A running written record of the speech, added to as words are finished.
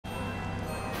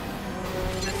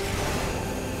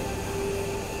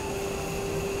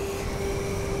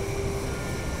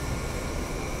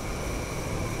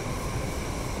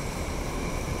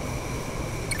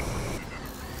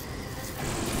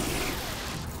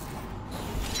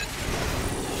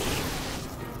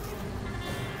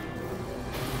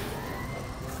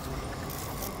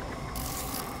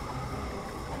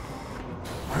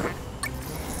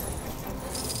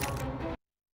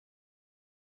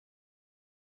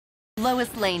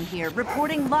Lois Lane here,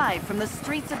 reporting live from the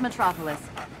streets of Metropolis.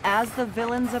 As the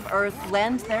villains of Earth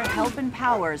lend their help and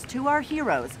powers to our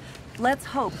heroes, let's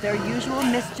hope their usual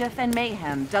mischief and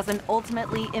mayhem doesn't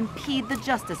ultimately impede the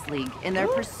Justice League in their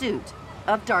pursuit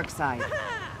of Darkseid.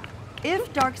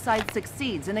 If Darkseid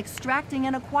succeeds in extracting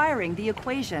and acquiring the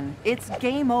equation, it's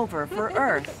game over for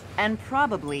Earth, and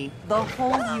probably the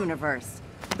whole universe.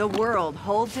 The world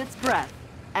holds its breath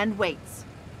and waits.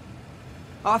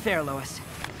 Off air, Lois.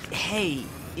 Hey,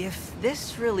 if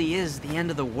this really is the end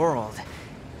of the world,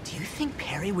 do you think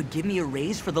Perry would give me a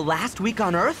raise for the last week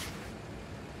on Earth?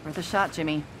 Worth a shot,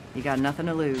 Jimmy. You got nothing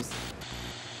to lose.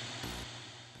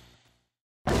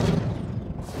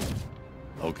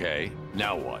 Okay,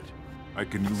 now what? I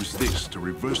can use this to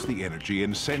reverse the energy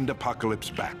and send Apocalypse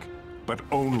back. But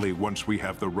only once we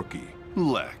have the rookie.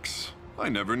 Lex, I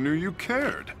never knew you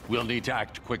cared. We'll need to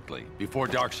act quickly, before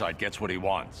Darkseid gets what he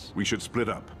wants. We should split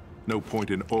up. No point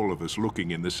in all of us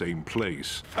looking in the same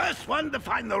place. First one to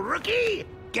find the rookie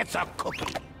gets a cookie.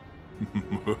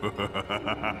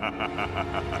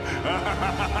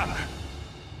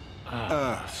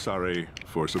 Sorry,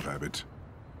 force of habit.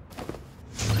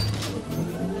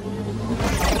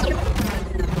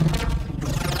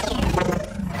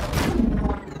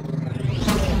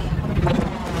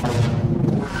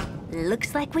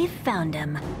 Looks like we've found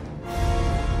him.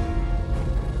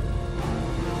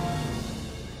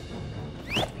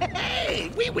 Hey,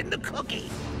 we win the cookie.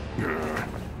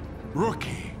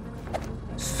 Rookie!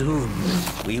 Soon,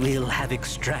 we will have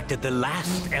extracted the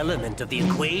last element of the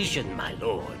equation, my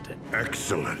lord.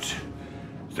 Excellent.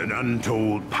 Then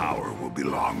untold power will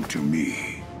belong to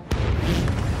me.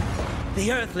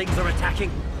 The Earthlings are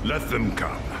attacking. Let them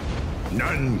come.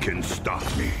 None can stop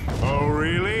me. Oh,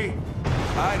 really?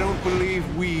 I don't believe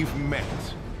we've met.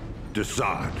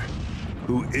 Decide,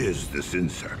 who is this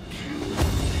insect?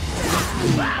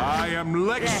 I am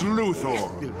Lex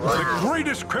Luthor, the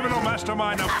greatest criminal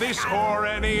mastermind of this or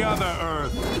any other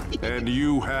Earth. And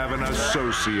you have an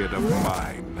associate of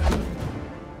mine.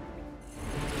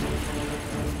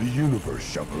 The universe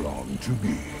shall belong to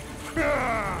me.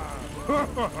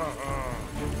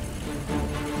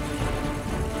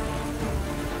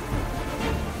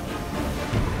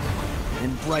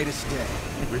 In brightest day.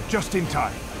 We're just in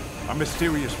time. Our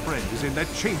mysterious friend is in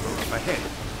that chamber up ahead.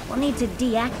 We'll need to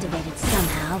deactivate it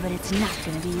somehow, but it's not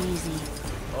gonna be easy.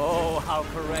 Oh, how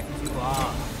correct you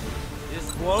are.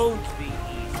 This won't be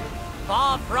easy.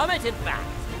 Far from it, in fact.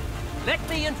 Let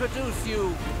me introduce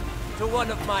you to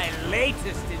one of my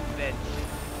latest inventions.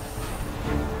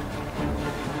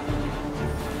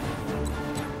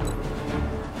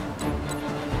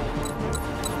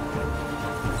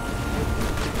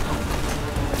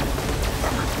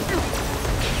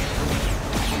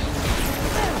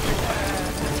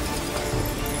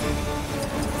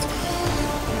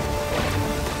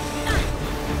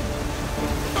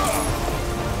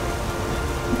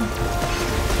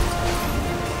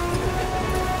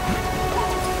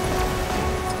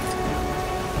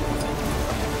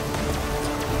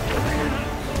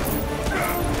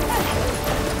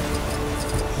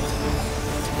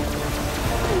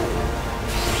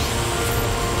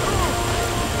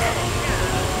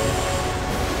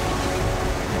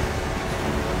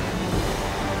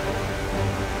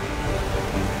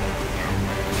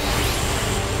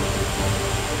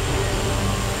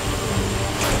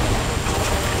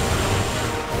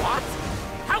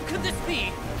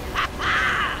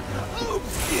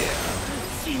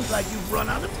 Like you've run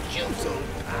out of juice, old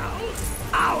pal.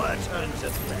 Our turn to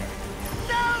play.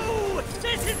 No!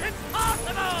 This isn't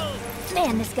possible!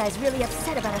 Man, this guy's really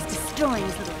upset about us destroying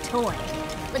his little toy.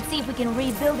 Let's see if we can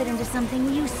rebuild it into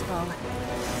something useful.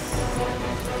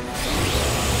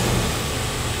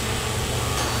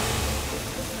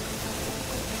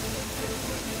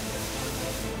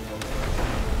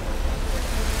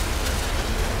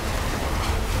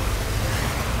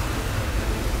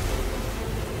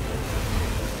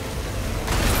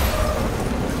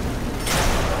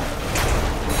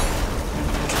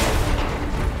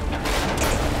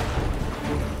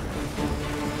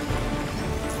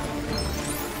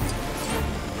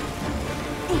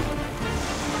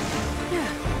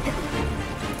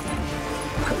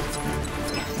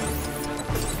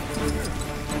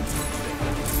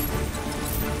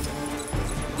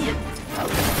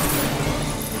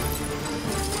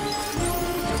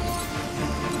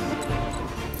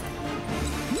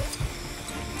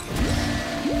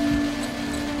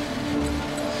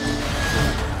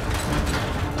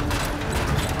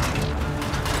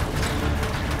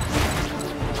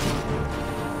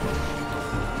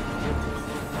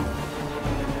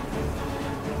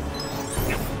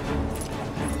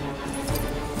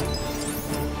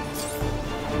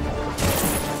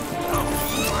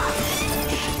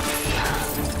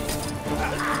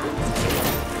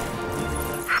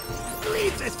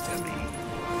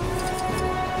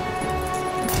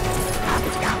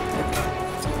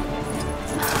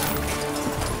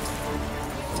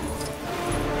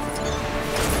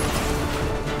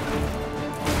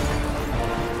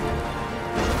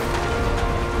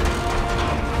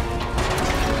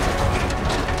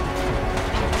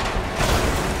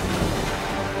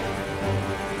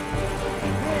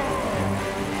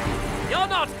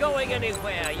 not going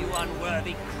anywhere, you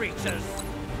unworthy creatures.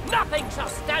 Nothing shall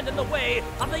stand in the way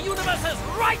of the universe's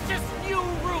righteous new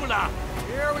ruler.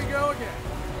 Here we go again.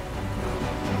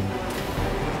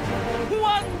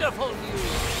 Wonderful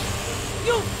news!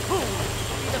 You too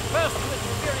will be the first to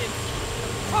experience the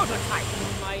prototype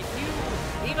of my new,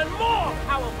 even more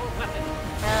powerful weapon.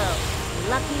 Oh,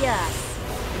 lucky us.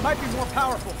 It might be more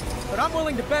powerful, but I'm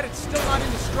willing to bet it's still not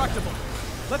indestructible.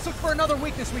 Let's look for another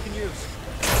weakness we can use.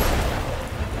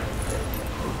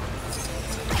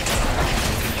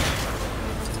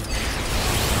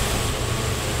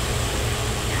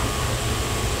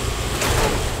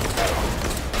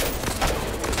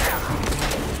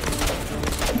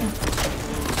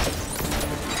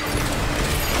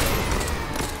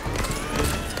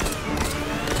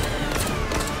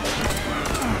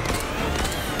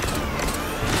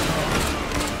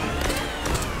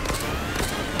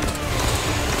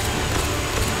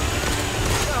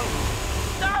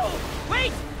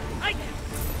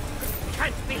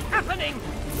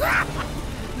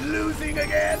 Losing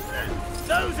again?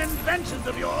 Those inventions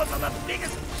of yours are the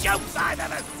biggest jokes I've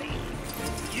ever seen.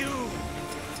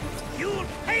 You'll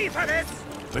pay for this!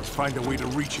 Let's find a way to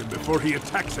reach him before he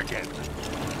attacks again.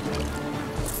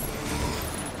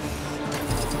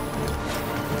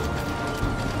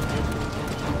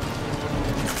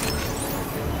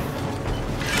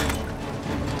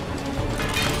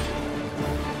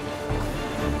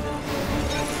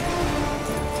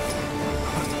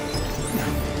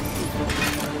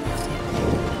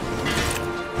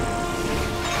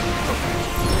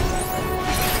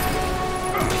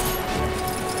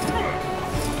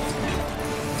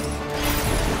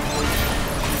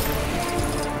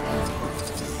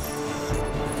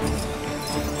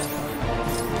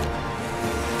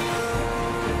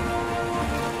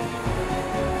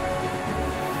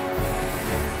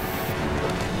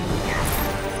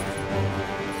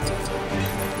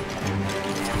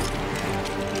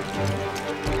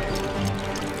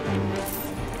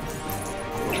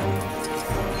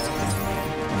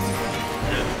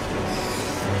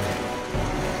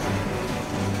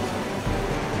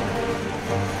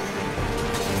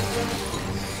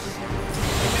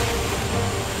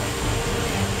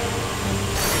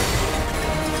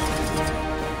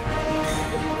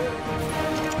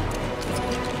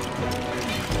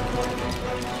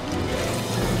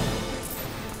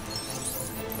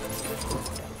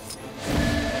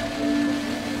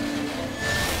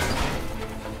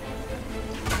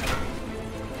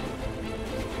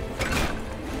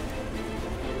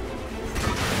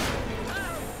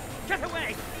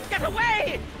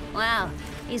 Wow,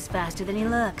 he's faster than he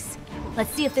looks. Let's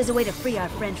see if there's a way to free our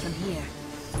friend from here.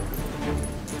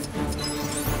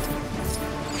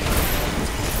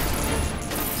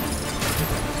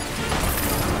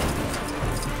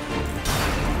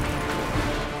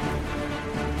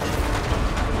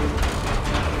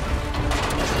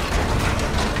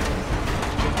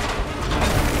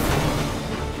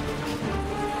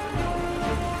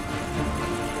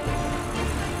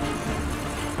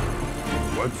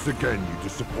 Once again, you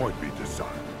disappoint me, Design.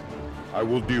 I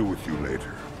will deal with you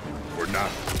later. For now,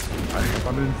 I am an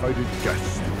uninvited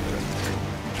guest.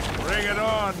 Bring it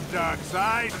on,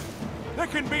 Darkseid. There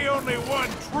can be only one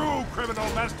true criminal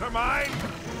mastermind.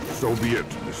 So be it,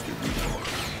 Mr. Luthor.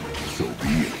 So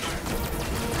be it.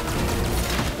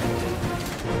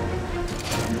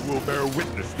 You will bear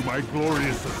witness to my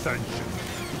glorious ascension.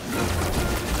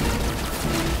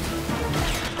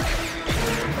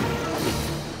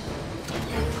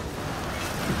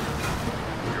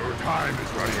 Time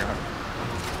is running out.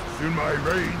 Soon my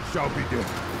reign shall begin.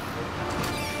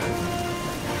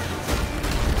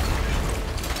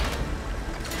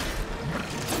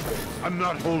 I'm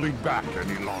not holding back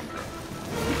any longer.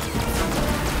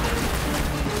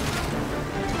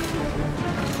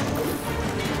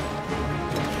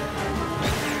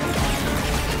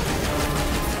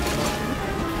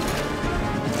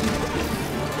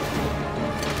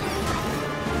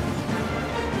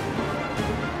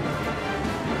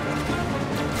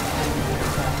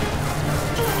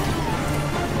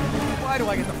 Why do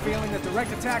I get the feeling that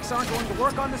direct attacks aren't going to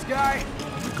work on this guy?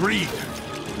 Agreed.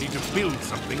 We need to build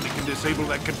something that can disable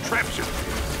that contraption.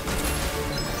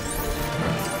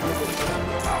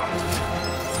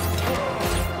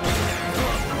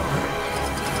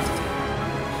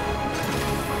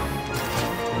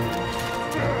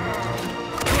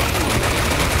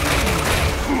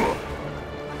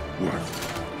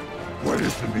 What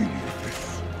is the meaning of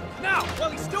this? Now,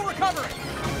 while he's still recovering!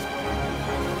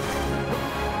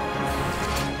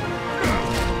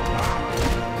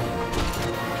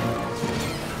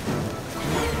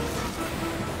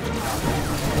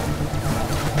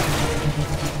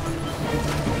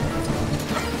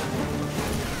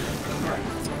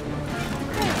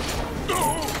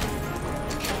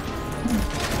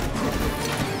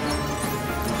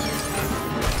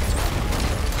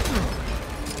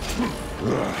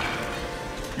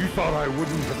 thought I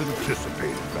wouldn't have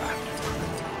anticipated that.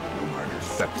 No minor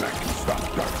setback can stop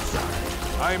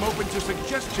Darkseid. I'm open to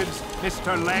suggestions,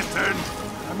 Mr. Lantern.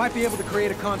 I might be able to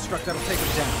create a construct that'll take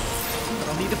him down. But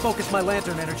I'll need to focus my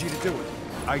lantern energy to do it.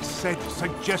 I said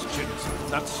suggestions,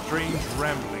 not strange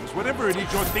ramblings. Whatever it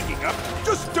is you're thinking of,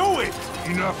 just do it!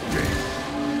 Enough,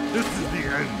 Dave. This is the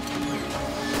end.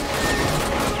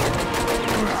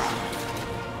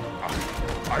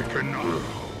 I cannot.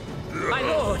 My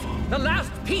lord, the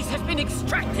last piece has been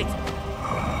extracted.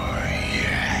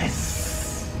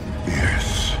 Yes.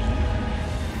 Yes.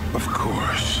 Of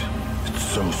course. It's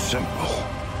so simple.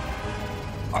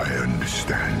 I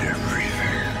understand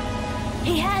everything.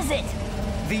 He has it!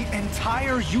 The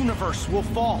entire universe will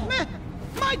fall.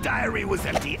 My diary was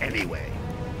empty anyway.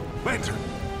 Lantern,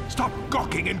 stop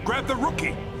gawking and grab the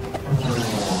rookie!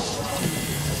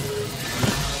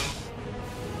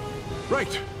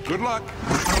 Right, good luck.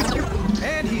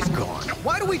 And he's gone.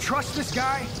 Why do we trust this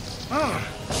guy?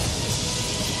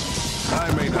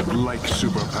 I may not like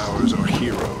superpowers or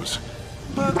heroes,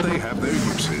 but they have their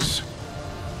uses.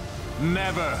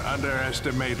 Never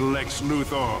underestimate Lex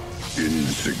Luthor.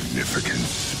 Insignificant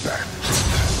spect.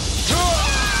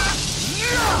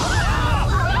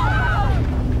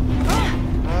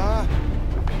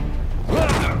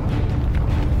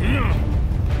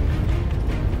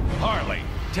 Harley,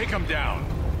 take him down.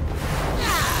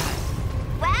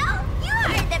 Well, you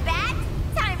heard the bat.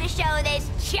 Time to show this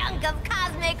chunk of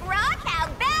cosmic rock how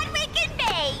bad we can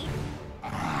be.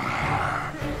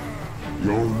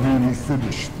 You're really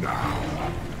finished now.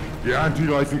 The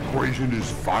anti-life equation is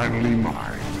finally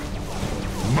mine.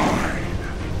 Mine.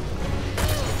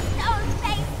 Those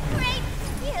face creeps,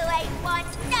 you ain't won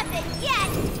nothing yet.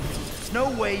 There's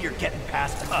no way you're getting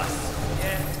past us.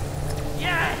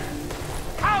 Yes!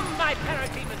 Come, my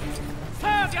parademons!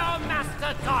 Serve your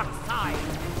master Darkseid!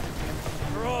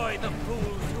 Destroy the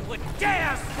fools who would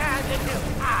dare stand in his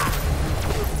path!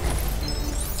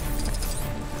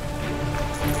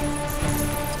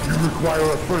 You require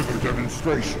a further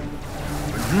demonstration.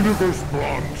 The universe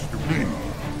belongs to me.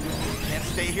 Can't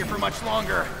stay here for much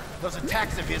longer. Those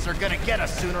attacks of his are gonna get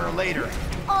us sooner or later.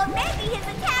 Or maybe his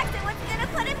attacks are what's gonna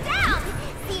put him down.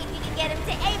 See if you can get him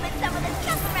to aim at some of the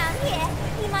stuff around here.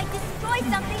 He might destroy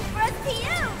something for us to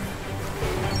use.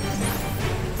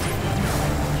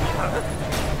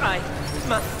 I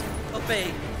must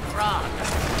obey Rod.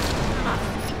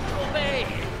 Must obey.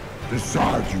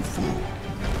 Decide, you fool.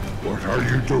 What are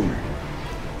you doing?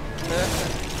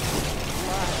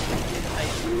 Why did I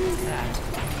do that?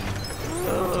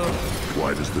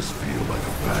 Why does this feel like a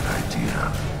bad idea?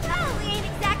 Oh, we ain't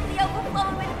exactly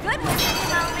overflowing with good ones at the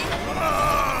moment.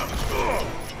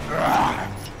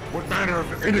 What manner of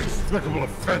inexplicable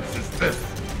offense is this?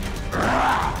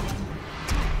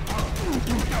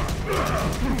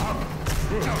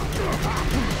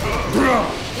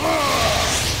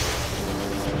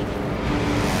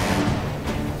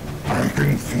 I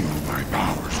can feel my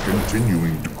powers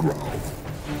continuing to grow.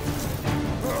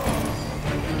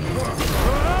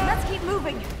 Let's keep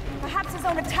moving. Perhaps his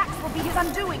own attacks will be his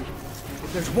undoing.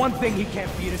 If there's one thing he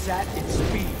can't beat us at, it's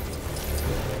speed.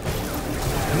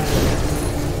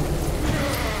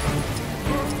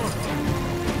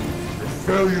 Your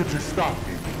failure to stop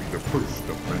me will be the first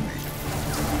of many.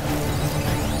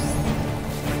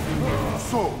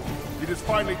 So, it is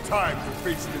finally time to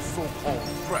face this so-called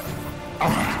threat.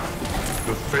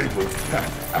 The fabled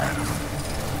cat, Adam.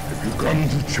 Have you come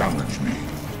to challenge me?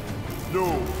 No,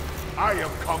 I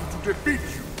have come to defeat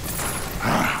you.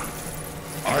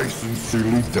 I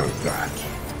sincerely doubt that.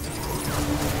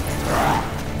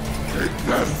 Take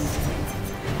this!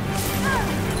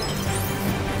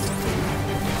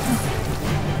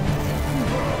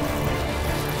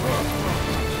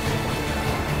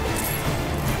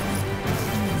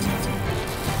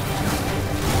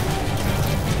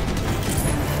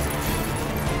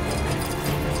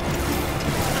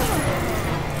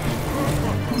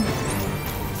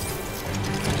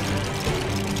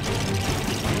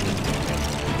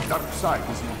 Darkseid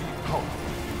is indeed powerful.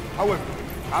 However,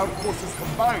 our forces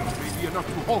combined may be enough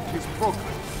to halt his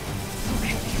progress.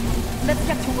 Okay, let's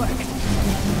get to work.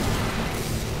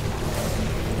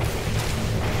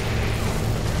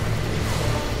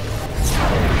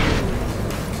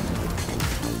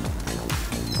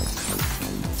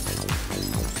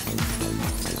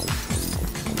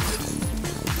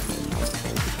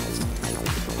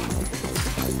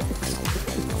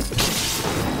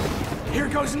 Here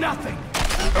goes nothing!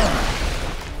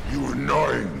 You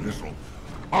annoying little...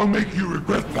 I'll make you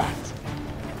regret that.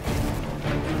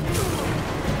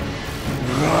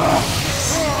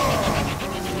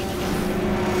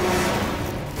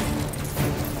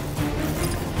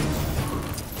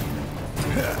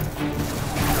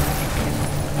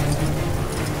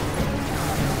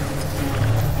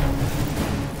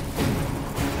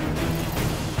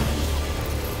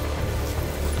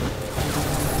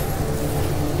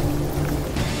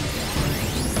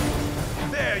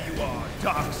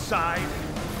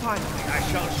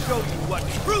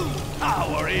 true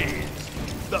power is.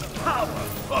 The power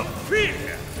of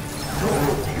fear.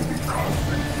 Your puny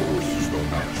cosmic force is no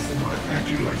match for my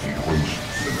anti-life equation,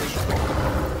 Sinestro.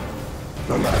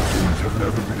 The Latins have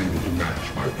never been able to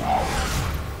match my power.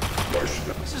 Why should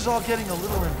I? This is all getting a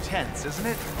little intense, isn't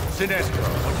it? Sinestro,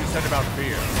 what you said about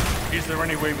fear. Is there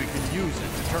any way we can use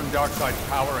it to turn Darkseid's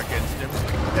power against him?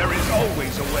 There is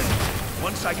always a way.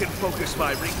 Once I can focus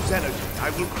my ring's energy, I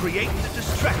will create the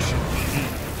distraction we need.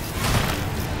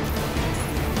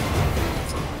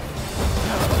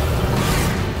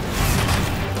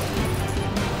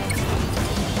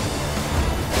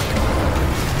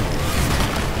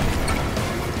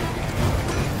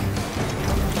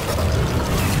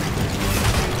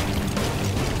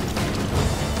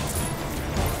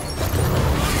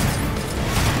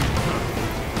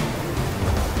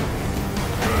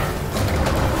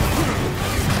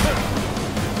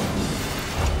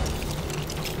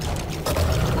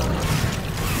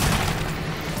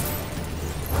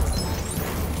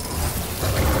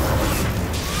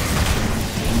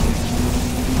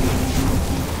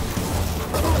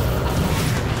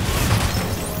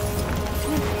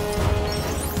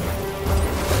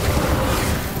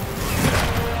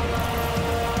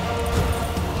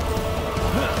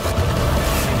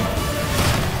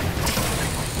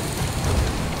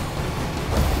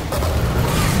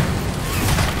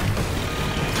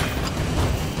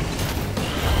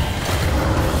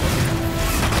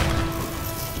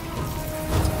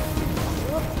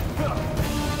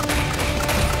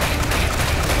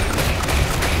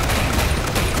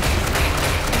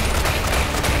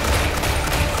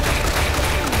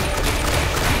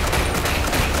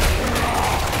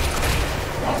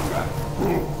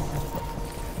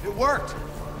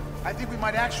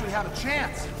 Might actually have a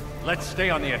chance. Let's stay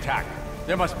on the attack.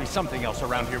 There must be something else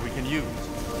around here we can use.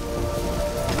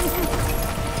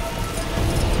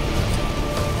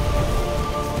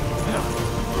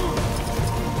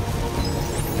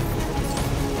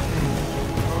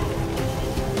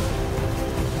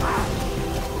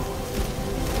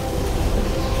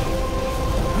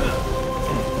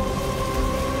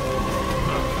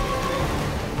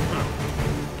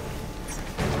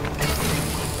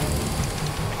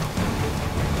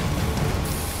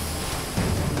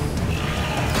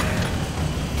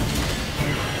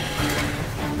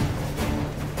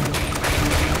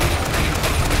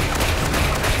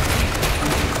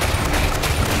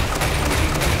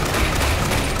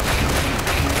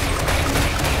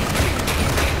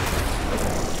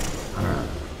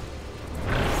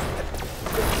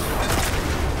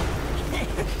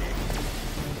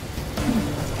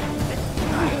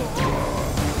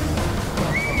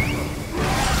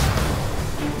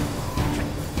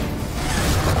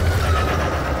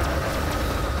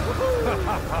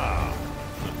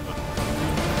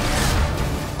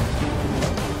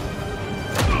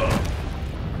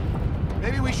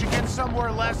 Maybe we should get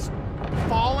somewhere less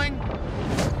falling?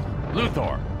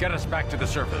 Luthor, get us back to the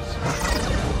surface.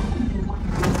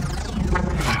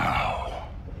 Now,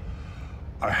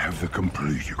 I have the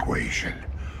complete equation.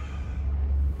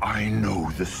 I know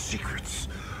the secrets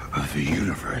of the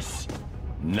universe.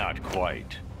 Not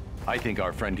quite. I think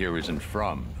our friend here isn't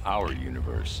from our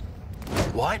universe.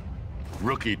 What?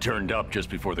 Rookie turned up just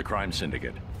before the crime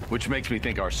syndicate, which makes me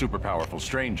think our super powerful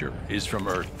stranger is from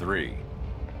Earth 3.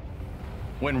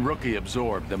 When Rookie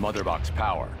absorbed the Mother Box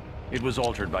power, it was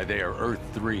altered by their Earth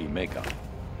 3 makeup.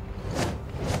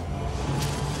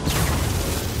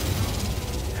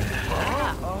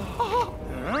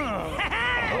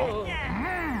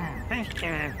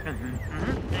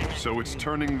 So it's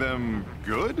turning them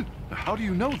good? How do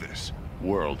you know this?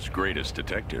 World's greatest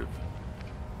detective.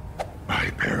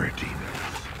 My Parademons.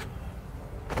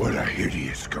 What a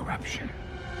hideous corruption.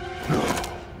 No,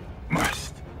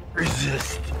 must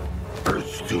resist.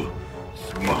 Urge to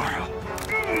smile.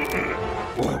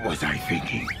 What was I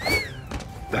thinking?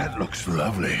 That looks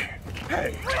lovely.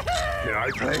 Hey, can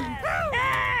I play?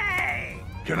 Hey!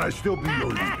 Can I still be your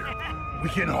leader? We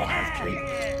can all have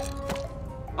cake.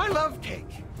 I love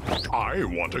cake. I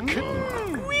want a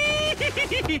kitten.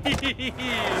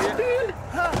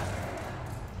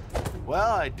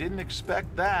 Well, I didn't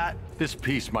expect that. This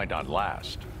piece might not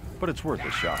last, but it's worth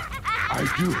a shot. I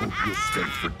do hope you'll stay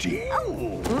for tea.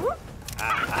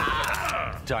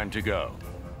 Time to go.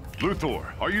 Luthor,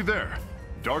 are you there?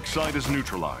 Darkseid is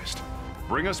neutralized.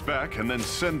 Bring us back and then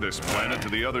send this planet to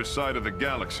the other side of the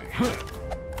galaxy. Well,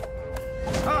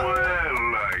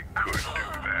 I could do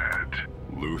that.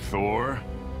 Luthor?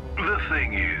 The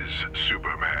thing is,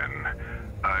 Superman,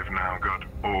 I've now got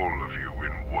all of you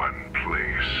in one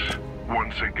place.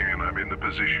 Once again, I'm in the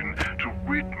position to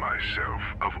rid myself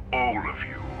of all of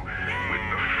you with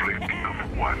the flick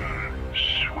of one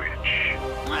switch.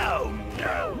 Oh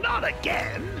no, not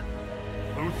again!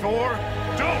 Luthor,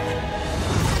 don't!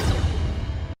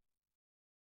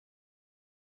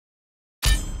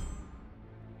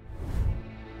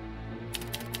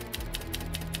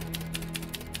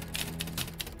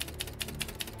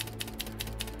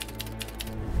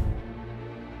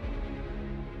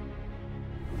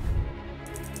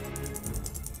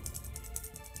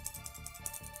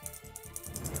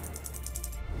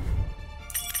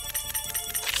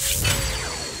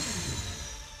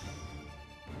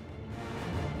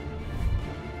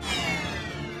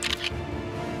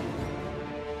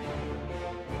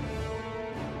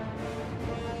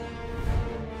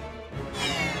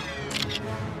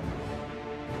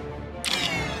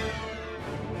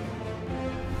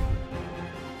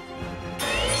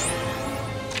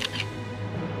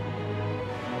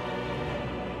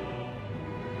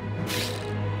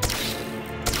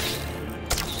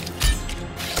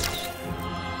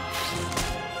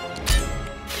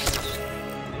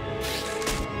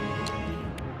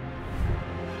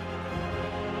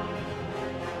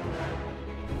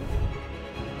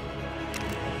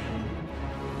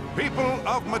 People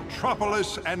of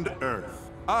Metropolis and Earth,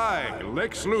 I,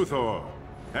 Lex Luthor,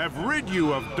 have rid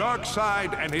you of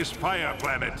Darkseid and his fire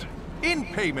planet. In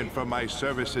payment for my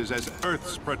services as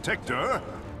Earth's protector,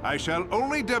 I shall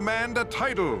only demand a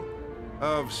title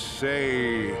of,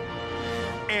 say,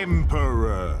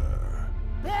 Emperor.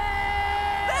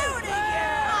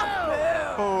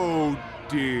 Oh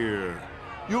dear,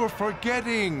 you're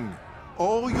forgetting.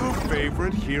 All your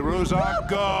favorite heroes are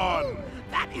gone.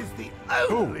 That is the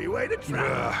only way to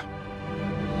travel.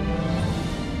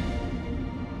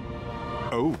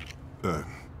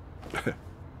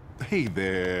 Hey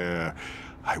there.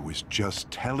 I was just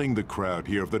telling the crowd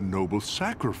here of the noble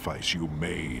sacrifice you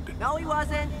made. No, he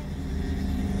wasn't.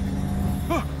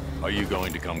 Are you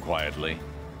going to come quietly?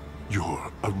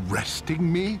 You're arresting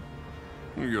me?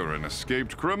 You're an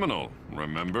escaped criminal,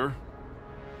 remember?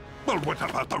 Well, what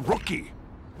about the rookie?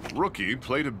 Rookie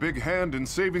played a big hand in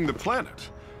saving the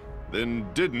planet, then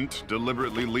didn't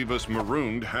deliberately leave us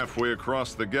marooned halfway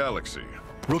across the galaxy.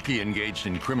 Rookie engaged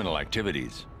in criminal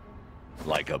activities.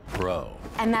 Like a pro.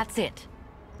 And that's it?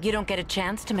 You don't get a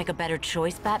chance to make a better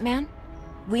choice, Batman?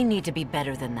 We need to be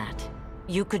better than that.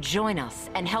 You could join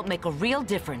us and help make a real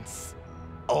difference.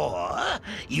 Or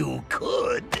you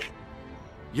could.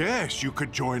 Yes, you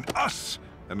could join us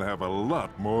and have a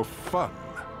lot more fun.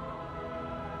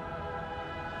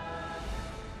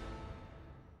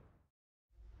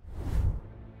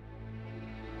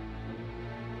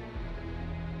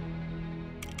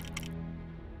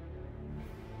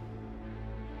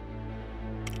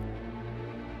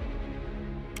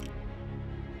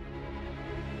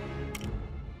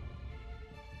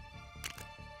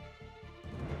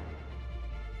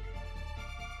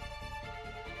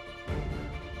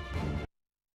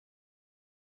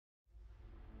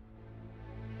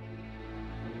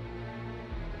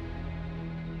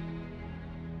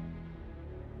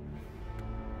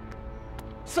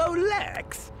 So,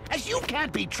 Lex, as you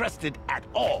can't be trusted at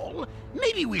all,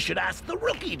 maybe we should ask the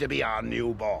rookie to be our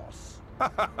new boss.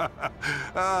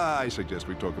 I suggest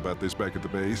we talk about this back at the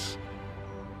base.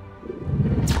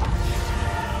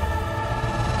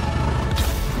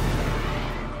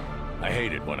 I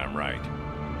hate it when I'm right.